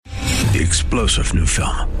The explosive new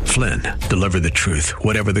film, Flynn, deliver the truth,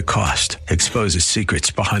 whatever the cost, exposes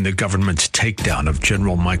secrets behind the government's takedown of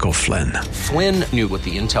General Michael Flynn. Flynn knew what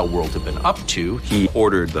the intel world had been up to. He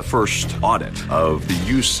ordered the first audit of the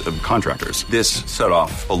use of contractors. This set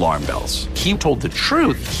off alarm bells. He told the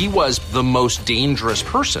truth. He was the most dangerous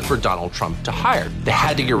person for Donald Trump to hire. They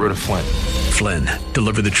had to get rid of Flynn. Flynn,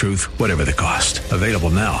 deliver the truth, whatever the cost. Available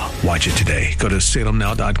now. Watch it today. Go to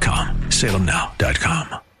salemnow.com.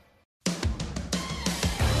 salemnow.com.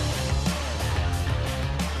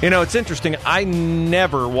 You know, it's interesting. I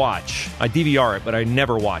never watch. I DVR it, but I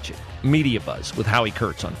never watch it. Media Buzz with Howie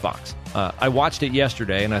Kurtz on Fox. I watched it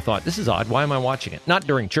yesterday, and I thought, this is odd. Why am I watching it? Not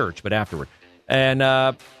during church, but afterward. And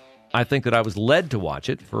I think that I was led to watch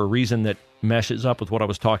it for a reason that meshes up with what I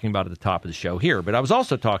was talking about at the top of the show here. But I was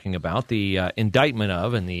also talking about the indictment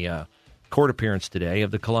of and the court appearance today of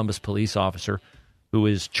the Columbus police officer who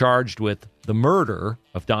is charged with the murder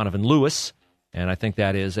of Donovan Lewis. And I think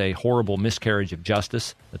that is a horrible miscarriage of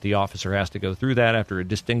justice that the officer has to go through that after a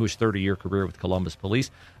distinguished 30-year career with Columbus Police.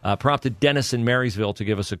 Prompted Dennis in Marysville to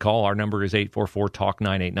give us a call. Our number is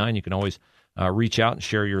 844-TALK-989. You can always reach out and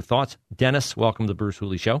share your thoughts. Dennis, welcome to the Bruce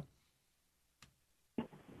Hooley Show.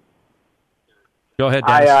 Go ahead,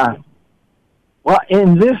 Dennis. Well,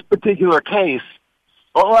 in this particular case,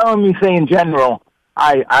 well, let me say in general,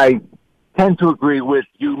 I tend to agree with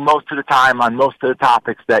you most of the time on most of the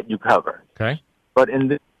topics that you cover. Okay. But in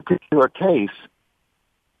this particular case,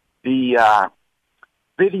 the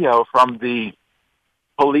video from the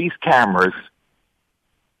police cameras,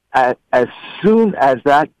 as soon as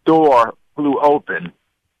that door flew open,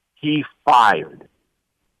 he fired.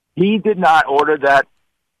 He did not order that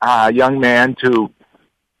young man to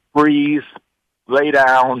freeze, lay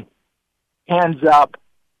down, hands up,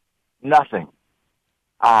 nothing.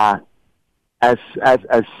 As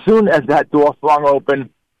soon as that door flung open,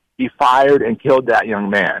 he fired and killed that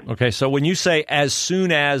young man. Okay, so when you say as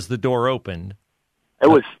soon as the door opened... It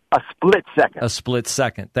was a split second. A split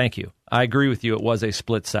second. Thank you. I agree with you. It was a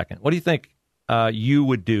split second. What do you think you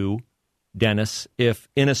would do, Dennis, if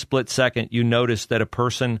in a split second you noticed that a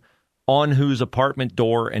person on whose apartment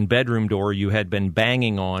door and bedroom door you had been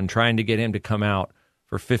banging on, trying to get him to come out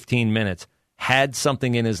for 15 minutes, had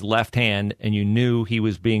something in his left hand and you knew he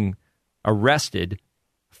was being arrested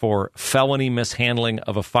for felony mishandling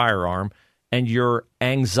of a firearm, and your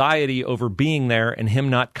anxiety over being there and him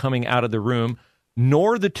not coming out of the room,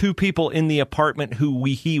 nor the two people in the apartment who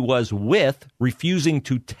he was with refusing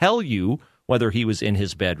to tell you whether he was in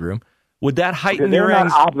his bedroom, would that heighten your anxiety? They're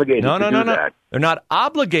not obligated to do that. They're not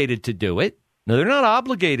obligated to do it. No, they're not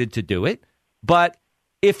obligated to do it. But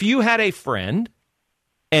if you had a friend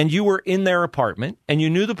and you were in their apartment and you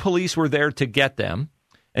knew the police were there to get them,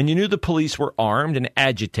 and you knew the police were armed and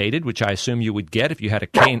agitated, which I assume you would get if you had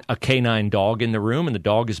a canine dog in the room and the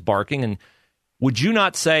dog is barking, and would you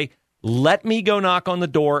not say, let me go knock on the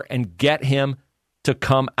door and get him to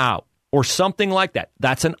come out, or something like that?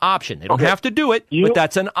 That's an option. They don't have to do it, but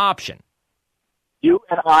that's an option. You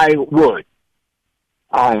and I would.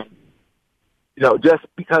 Just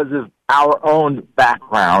because of our own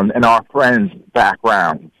background and our friends'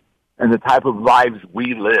 backgrounds and the type of lives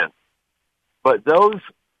we live. But those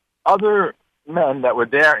other men that were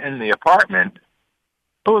there in the apartment,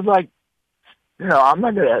 it was like, I'm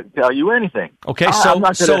not going to tell you anything. Okay, so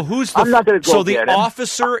the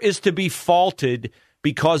officer is to be faulted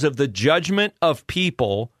because of the judgment of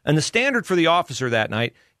people, and the standard for the officer that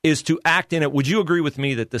night is to act in it. Would you agree with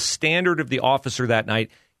me that the standard of the officer that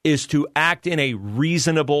night is to act in a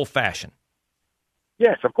reasonable fashion?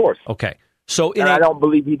 Yes, of course. Okay. I don't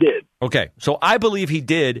believe he did. Okay, so I believe he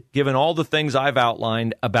did, given all the things I've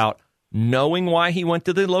outlined about knowing why he went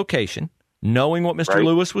to the location, knowing what Mr.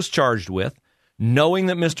 Lewis was charged with, knowing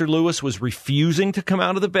that Mr. Lewis was refusing to come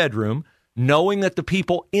out of the bedroom, knowing that the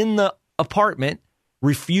people in the apartment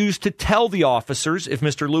refused to tell the officers if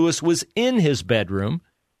Mr. Lewis was in his bedroom.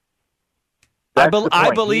 I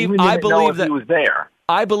believe that he was there.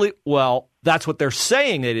 Well, that's what they're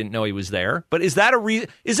saying. They didn't know he was there. But is that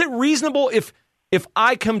is it reasonable if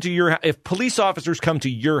I come to if police officers come to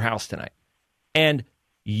your house tonight and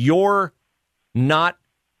you're not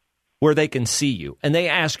where they can see you, and they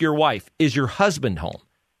ask your wife, is your husband home?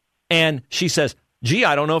 And she says, gee,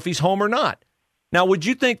 I don't know if he's home or not. Now, would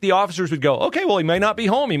you think the officers would go, okay, well, he may not be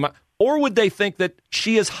home. Or would they think that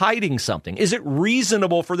she is hiding something? Is it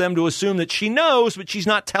reasonable for them to assume that she knows, but she's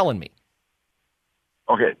not telling me?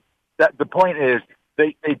 Okay. The point is,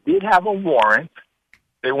 they did have a warrant.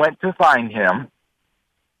 They went to find him.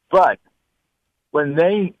 But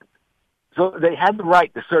they had the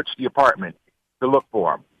right to search the apartment to look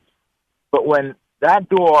for him. But when that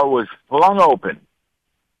door was flung open,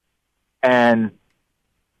 and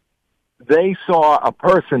they saw a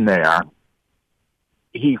person there.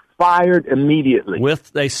 He fired immediately.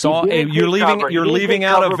 You're leaving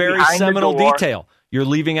out a very seminal detail. You're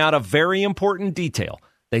leaving out a very important detail.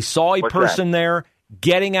 They saw a person there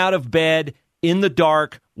getting out of bed in the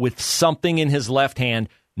dark with something in his left hand,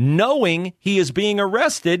 knowing he is being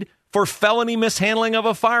arrested for felony mishandling of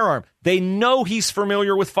a firearm. They know he's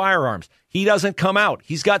familiar with firearms. He doesn't come out.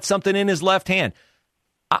 He's got something in his left hand.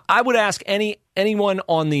 I would ask anyone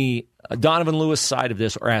on the Donovan Lewis side of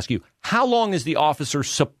this, or ask you, how long is the officer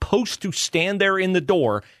supposed to stand there in the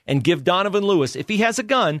door and give Donovan Lewis, if he has a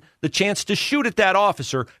gun, the chance to shoot at that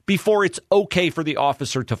officer before it's okay for the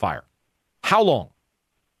officer to fire? How long?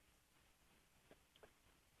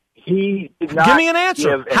 He did not. Give me an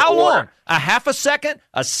answer. How long? Order. A half a second?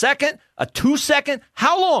 A second? A 2 second?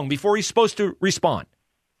 How long before he's supposed to respond?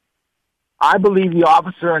 I believe the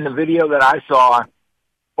officer in the video that I saw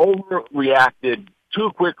overreacted too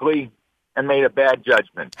quickly and made a bad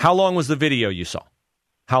judgment. How long was the video you saw?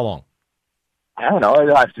 How long? I don't know.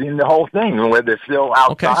 I've seen the whole thing where they're still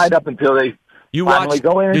outside up until they finally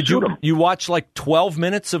go in and shoot them. You watched like 12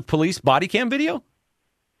 minutes of police body cam video?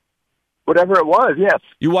 Whatever it was, yes.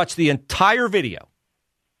 You watched the entire video?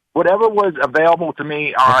 Whatever was available to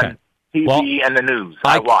me on TV and the news,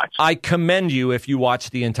 I watched. I commend you if you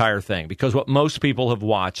watched the entire thing, because what most people have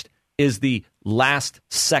watched is the last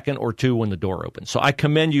second or two when the door opens. So I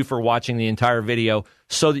commend you for watching the entire video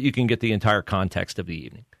so that you can get the entire context of the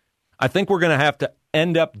evening. I think we're going to have to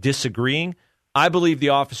end up disagreeing. I believe the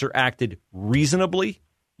officer acted reasonably.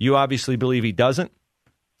 You obviously believe he doesn't.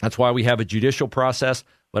 That's why we have a judicial process,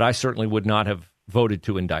 but I certainly would not have voted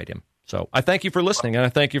to indict him. So I thank you for listening, and I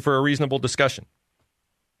thank you for a reasonable discussion.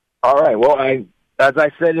 All right. Well, as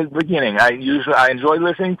I said at the beginning, I enjoy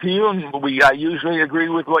listening to you, and I usually agree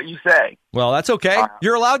with what you say. Well, that's okay.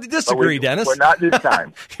 You're allowed to disagree, Dennis. We're not this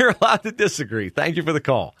time. You're allowed to disagree. Thank you for the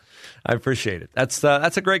call. I appreciate it. That's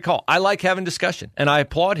a great call. I like having discussion, and I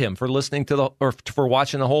applaud him for listening to for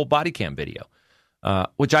watching the whole body cam video,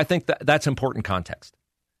 which I think that's important context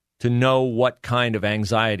to know what kind of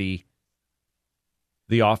anxiety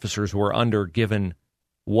the officers were under, given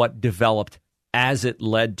what developed as it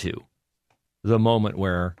led to the moment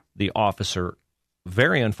where the officer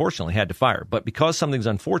very unfortunately had to fire. But because something's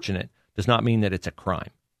unfortunate does not mean that it's a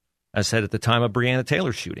crime. As said at the time of Breonna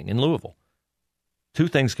Taylor's shooting in Louisville, two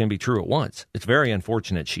things can be true at once. It's very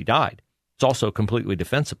unfortunate she died. It's also completely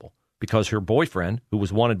defensible because her boyfriend, who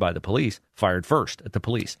was wanted by the police, fired first at the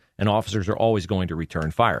police, and officers are always going to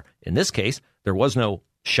return fire. In this case, there was no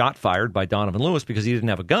shot fired by Donovan Lewis because he didn't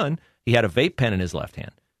have a gun. He had a vape pen in his left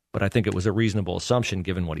hand. But I think it was a reasonable assumption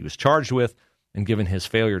given what he was charged with and given his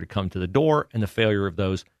failure to come to the door and the failure of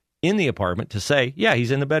those in the apartment to say, yeah,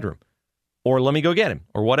 he's in the bedroom, or let me go get him,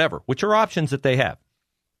 or whatever, which are options that they have.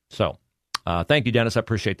 So thank you, Dennis. I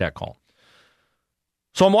appreciate that call.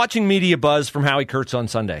 So I'm watching Media Buzz from Howie Kurtz on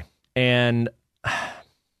Sunday, and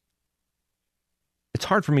it's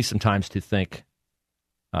hard for me sometimes to think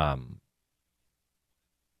how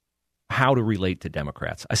to relate to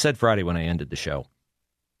Democrats. I said Friday when I ended the show,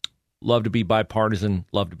 love to be bipartisan,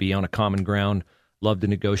 love to be on a common ground, love to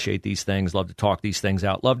negotiate these things, love to talk these things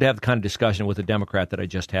out, love to have the kind of discussion with a Democrat that I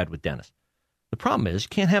just had with Dennis. The problem is you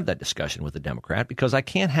can't have that discussion with a Democrat because I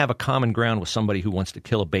can't have a common ground with somebody who wants to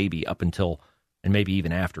kill a baby up until and maybe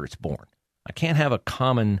even after it's born. I can't have a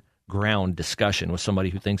common ground discussion with somebody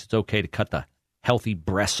who thinks it's okay to cut the healthy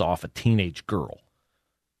breasts off a teenage girl.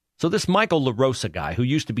 So this Michael LaRosa guy, who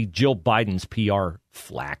used to be Jill Biden's PR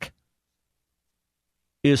flack,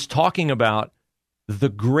 is talking about the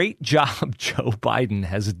great job Joe Biden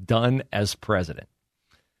has done as president.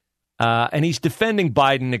 And he's defending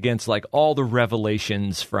Biden against like all the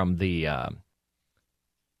revelations from the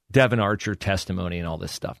Devin Archer testimony and all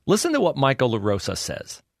this stuff. Listen to what Michael LaRosa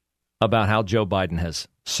says about how Joe Biden has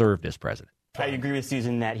served as president. I agree with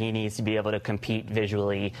Susan that he needs to be able to compete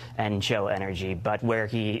visually and show energy, but where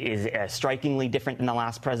he is strikingly different than the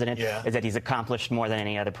last president is that he's accomplished more than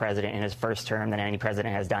any other president in his first term than any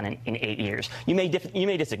president has done in 8 years. You may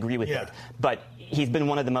disagree with it, but he's been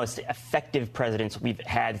one of the most effective presidents we've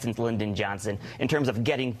had since Lyndon Johnson in terms of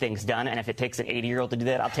getting things done, and if it takes an 80-year-old to do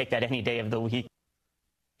that, I'll take that any day of the week.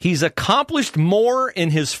 He's accomplished more in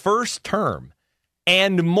his first term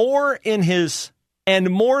and more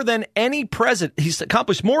than any president. He's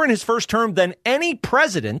accomplished more in his first term than any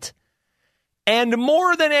president, and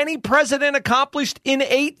more than any president accomplished in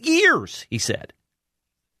 8 years, he said.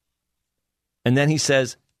 And then he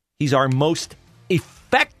says he's our most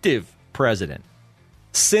effective president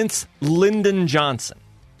since Lyndon Johnson.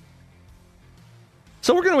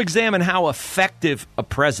 So we're going to examine how effective a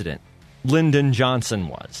president Lyndon Johnson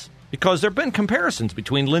was, because there have been comparisons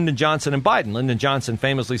between Lyndon Johnson and Biden. Lyndon Johnson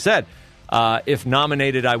famously said, if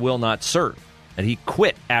nominated, I will not serve. And he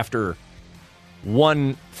quit after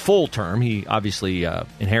one full term. He obviously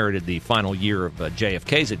inherited the final year of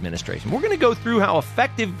JFK's administration. We're going to go through how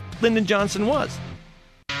effective Lyndon Johnson was.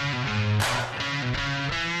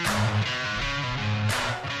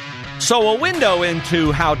 So a window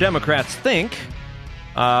into how Democrats think,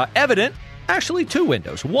 evident, actually two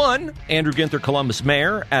windows. One, Andrew Ginther, Columbus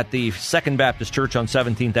mayor, at the Second Baptist Church on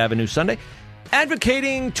 17th Avenue Sunday,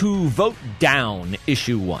 advocating to vote down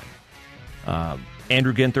Issue 1.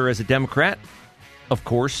 Andrew Ginther, as a Democrat, of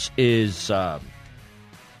course, is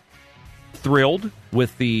thrilled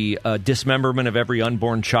with the dismemberment of every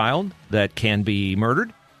unborn child that can be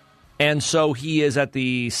murdered. And so he is at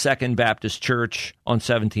the Second Baptist Church on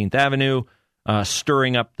 17th Avenue,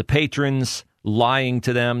 stirring up the patrons, lying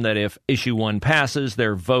to them that if Issue 1 passes,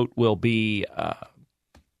 their vote will be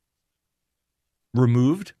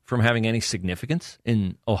removed from having any significance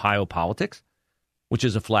in Ohio politics, which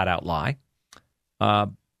is a flat-out lie.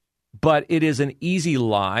 But it is an easy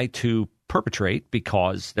lie to perpetrate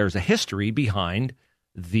because there's a history behind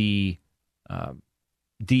the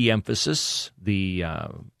de-emphasis, the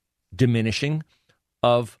diminishing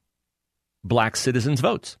of black citizens'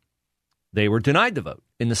 votes. They were denied the vote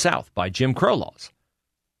in the South by Jim Crow laws.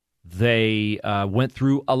 They went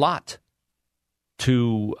through a lot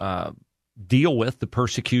to deal with the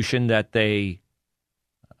persecution that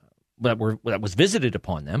was visited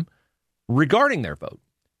upon them regarding their vote.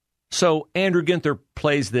 So Andrew Ginther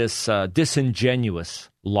plays this disingenuous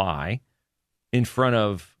lie in front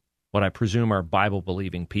of what I presume are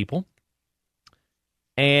Bible-believing people.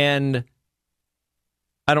 And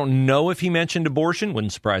I don't know if he mentioned abortion.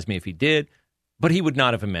 Wouldn't surprise me if he did. But he would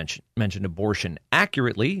not have mentioned abortion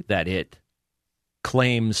accurately, that it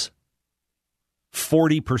claims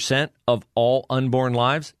 40% of all unborn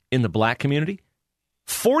lives in the black community.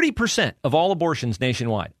 40% of all abortions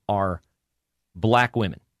nationwide are black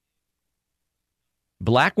women.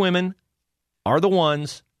 Black women are the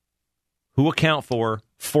ones who account for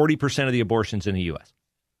 40% of the abortions in the U.S.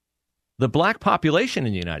 The black population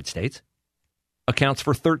in the United States accounts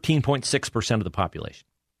for 13.6% of the population.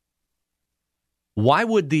 Why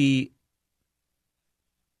would the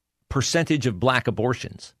percentage of black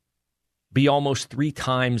abortions be almost 3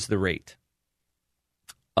 times the rate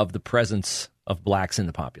of the presence of blacks in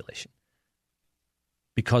the population?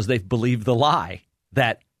 Because they've believed the lie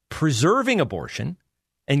that preserving abortion,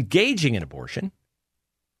 engaging in abortion,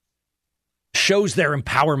 shows their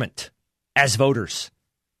empowerment as voters.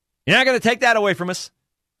 You're not going to take that away from us.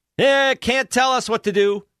 Can't tell us what to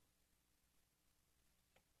do.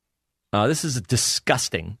 This is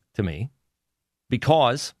disgusting to me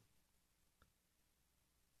because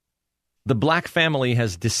the black family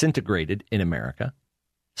has disintegrated in America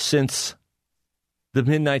since the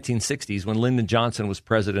mid-1960s when Lyndon Johnson was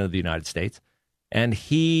president of the United States, and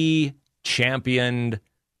he championed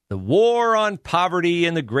the war on poverty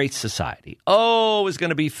and the Great Society. Oh, it was going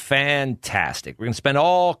to be fantastic. We're going to spend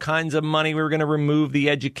all kinds of money. We were going to remove the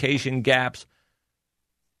education gaps.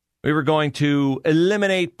 We were going to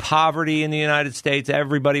eliminate poverty in the United States.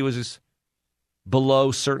 Everybody was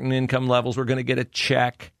below certain income levels. We're going to get a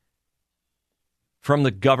check from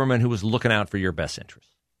the government who was looking out for your best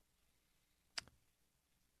interests.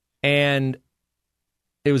 And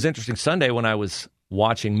it was interesting Sunday when I was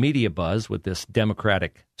watching Media Buzz with this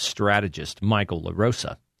Democratic strategist, Michael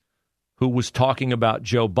LaRosa, who was talking about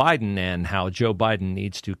Joe Biden and how Joe Biden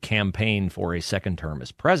needs to campaign for a second term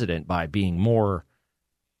as president by being more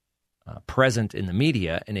present in the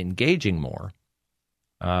media and engaging more.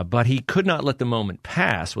 But he could not let the moment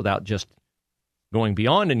pass without just going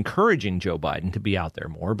beyond encouraging Joe Biden to be out there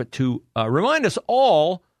more, but to remind us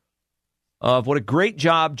all of what a great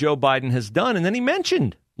job Joe Biden has done. And then he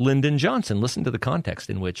mentioned Lyndon Johnson. Listen to the context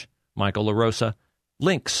in which Michael LaRosa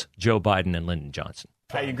links Joe Biden and Lyndon Johnson.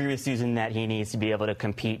 I agree with Susan that he needs to be able to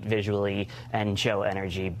compete visually and show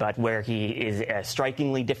energy. But where he is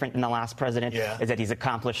strikingly different than the last president is that he's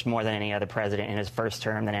accomplished more than any other president in his first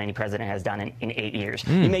term than any president has done in 8 years.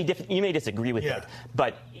 You may disagree with it,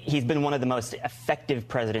 but he's been one of the most effective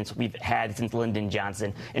presidents we've had since Lyndon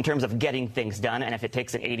Johnson in terms of getting things done. And if it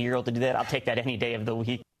takes an 80-year-old to do that, I'll take that any day of the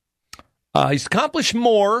week. He's accomplished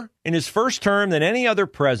more in his first term than any other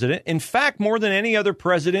president. In fact, more than any other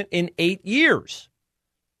president in 8 years,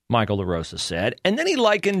 Michael LaRosa said. And then he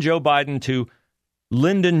likened Joe Biden to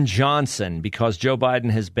Lyndon Johnson because Joe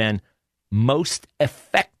Biden has been most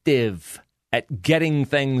effective at getting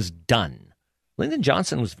things done. Lyndon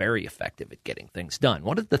Johnson was very effective at getting things done.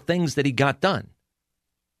 What are the things that he got done?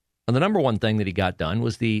 And the number one thing that he got done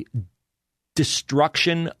was the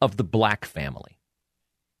destruction of the black family.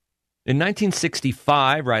 In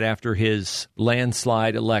 1965, right after his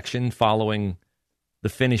landslide election following the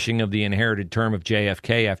finishing of the inherited term of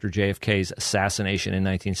JFK after JFK's assassination in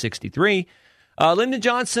 1963, Lyndon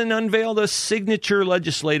Johnson unveiled a signature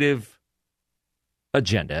legislative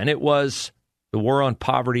agenda, and it was the war on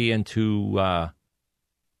poverty and to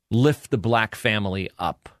lift the black family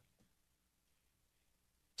up.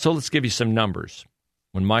 So let's give you some numbers.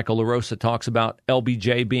 When Michael LaRosa talks about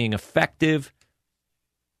LBJ being effective,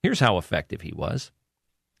 here's how effective he was.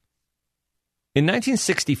 In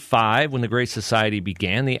 1965, when the Great Society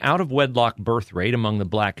began, the out-of-wedlock birth rate among the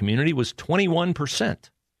black community was 21%.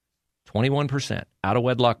 21%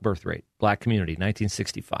 out-of-wedlock birth rate, black community,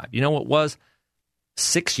 1965. You know what it was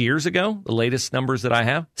 6 years ago? The latest numbers that I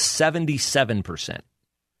have, 77%.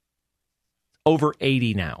 Over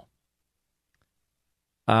 80 now.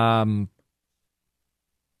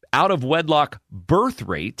 Out-of-wedlock birth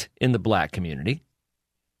rate in the black community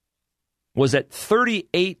was at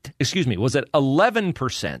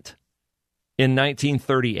 11% in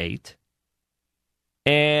 1938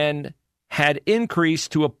 and had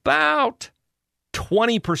increased to about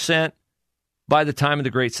 20% by the time of the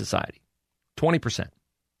Great Society. 20%.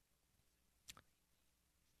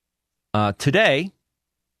 Today,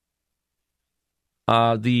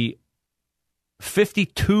 the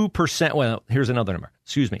 52%, well, here's another number,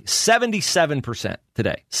 77%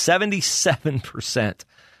 today. 77%.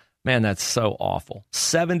 Man, that's so awful.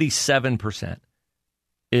 77%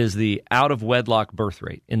 is the out-of-wedlock birth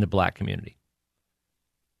rate in the black community.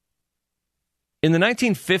 In the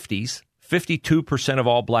 1950s, 52% of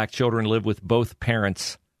all black children lived with both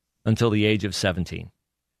parents until the age of 17.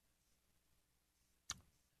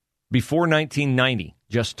 Before 1990,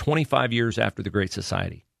 just 25 years after the Great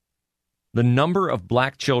Society, the number of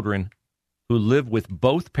black children who lived with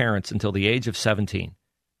both parents until the age of 17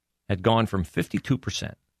 had gone from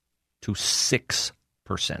 52% to 6%.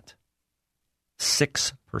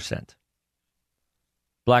 6%.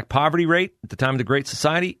 Black poverty rate at the time of the Great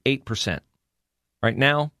Society, 8%. Right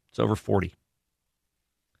now, it's over 40%.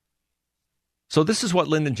 So this is what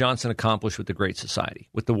Lyndon Johnson accomplished with the Great Society,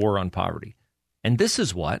 with the war on poverty. And this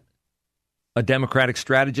is what a Democratic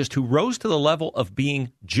strategist who rose to the level of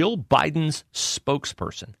being Jill Biden's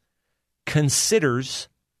spokesperson considers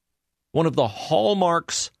one of the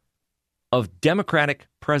hallmarks of Democratic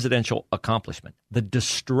presidential accomplishment, the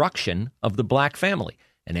destruction of the black family.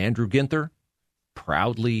 And Andrew Ginther,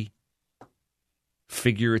 proudly,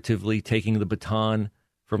 figuratively taking the baton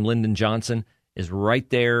from Lyndon Johnson, is right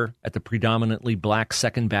there at the predominantly black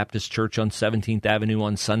Second Baptist Church on 17th Avenue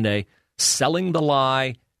on Sunday, selling the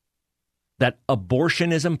lie that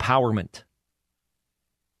abortion is empowerment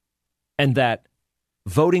and that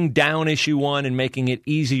voting down issue 1 and making it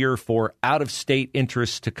easier for out-of-state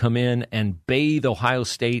interests to come in and bathe Ohio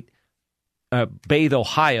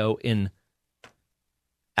in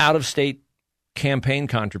out-of-state campaign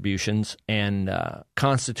contributions and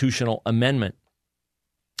constitutional amendment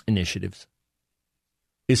initiatives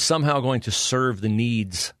is somehow going to serve the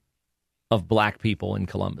needs of black people in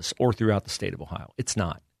Columbus or throughout the state of Ohio. It's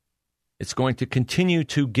not. It's going to continue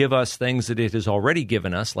to give us things that it has already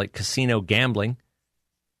given us, like casino gambling,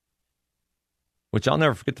 which I'll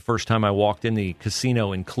never forget the first time I walked in the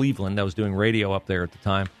casino in Cleveland. I was doing radio up there at the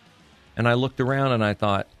time. And I looked around and I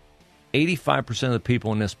thought, 85% of the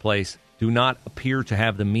people in this place do not appear to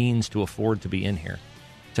have the means to afford to be in here,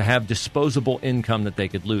 to have disposable income that they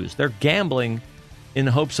could lose. They're gambling in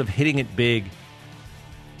the hopes of hitting it big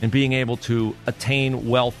and being able to attain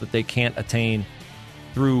wealth that they can't attain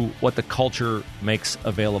through what the culture makes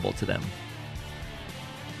available to them.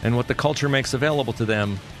 And what the culture makes available to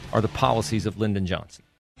them are the policies of Lyndon Johnson.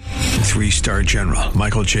 3-star General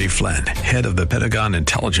Michael J. Flynn, head of the Pentagon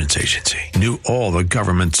Intelligence Agency, knew all the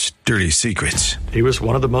government's dirty secrets. He was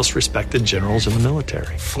one of the most respected generals in the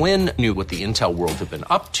military. Flynn knew what the intel world had been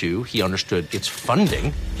up to. He understood its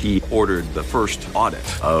funding. He ordered the first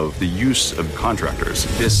audit of the use of contractors.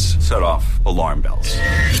 This set off alarm bells.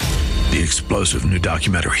 The explosive new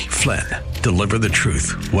documentary, Flynn, Deliver the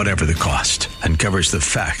Truth, Whatever the Cost, uncovers the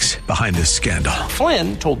facts behind this scandal.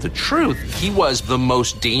 Flynn told the truth. He was the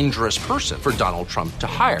most dangerous person for Donald Trump to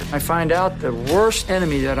hire. I find out the worst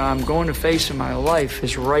enemy that I'm going to face in my life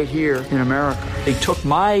is right here in America. They took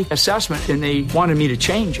my assessment and they wanted me to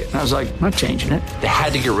change it. And I was like, I'm not changing it. They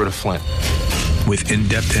had to get rid of Flynn. with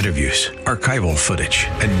in-depth interviews, archival footage,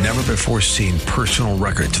 and never-before-seen personal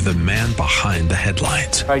records of the man behind the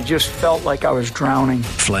headlines. I just felt like I was drowning.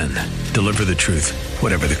 Flynn, deliver the truth,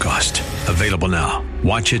 whatever the cost. Available now.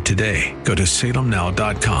 Watch it today. Go to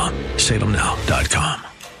salemnow.com. salemnow.com.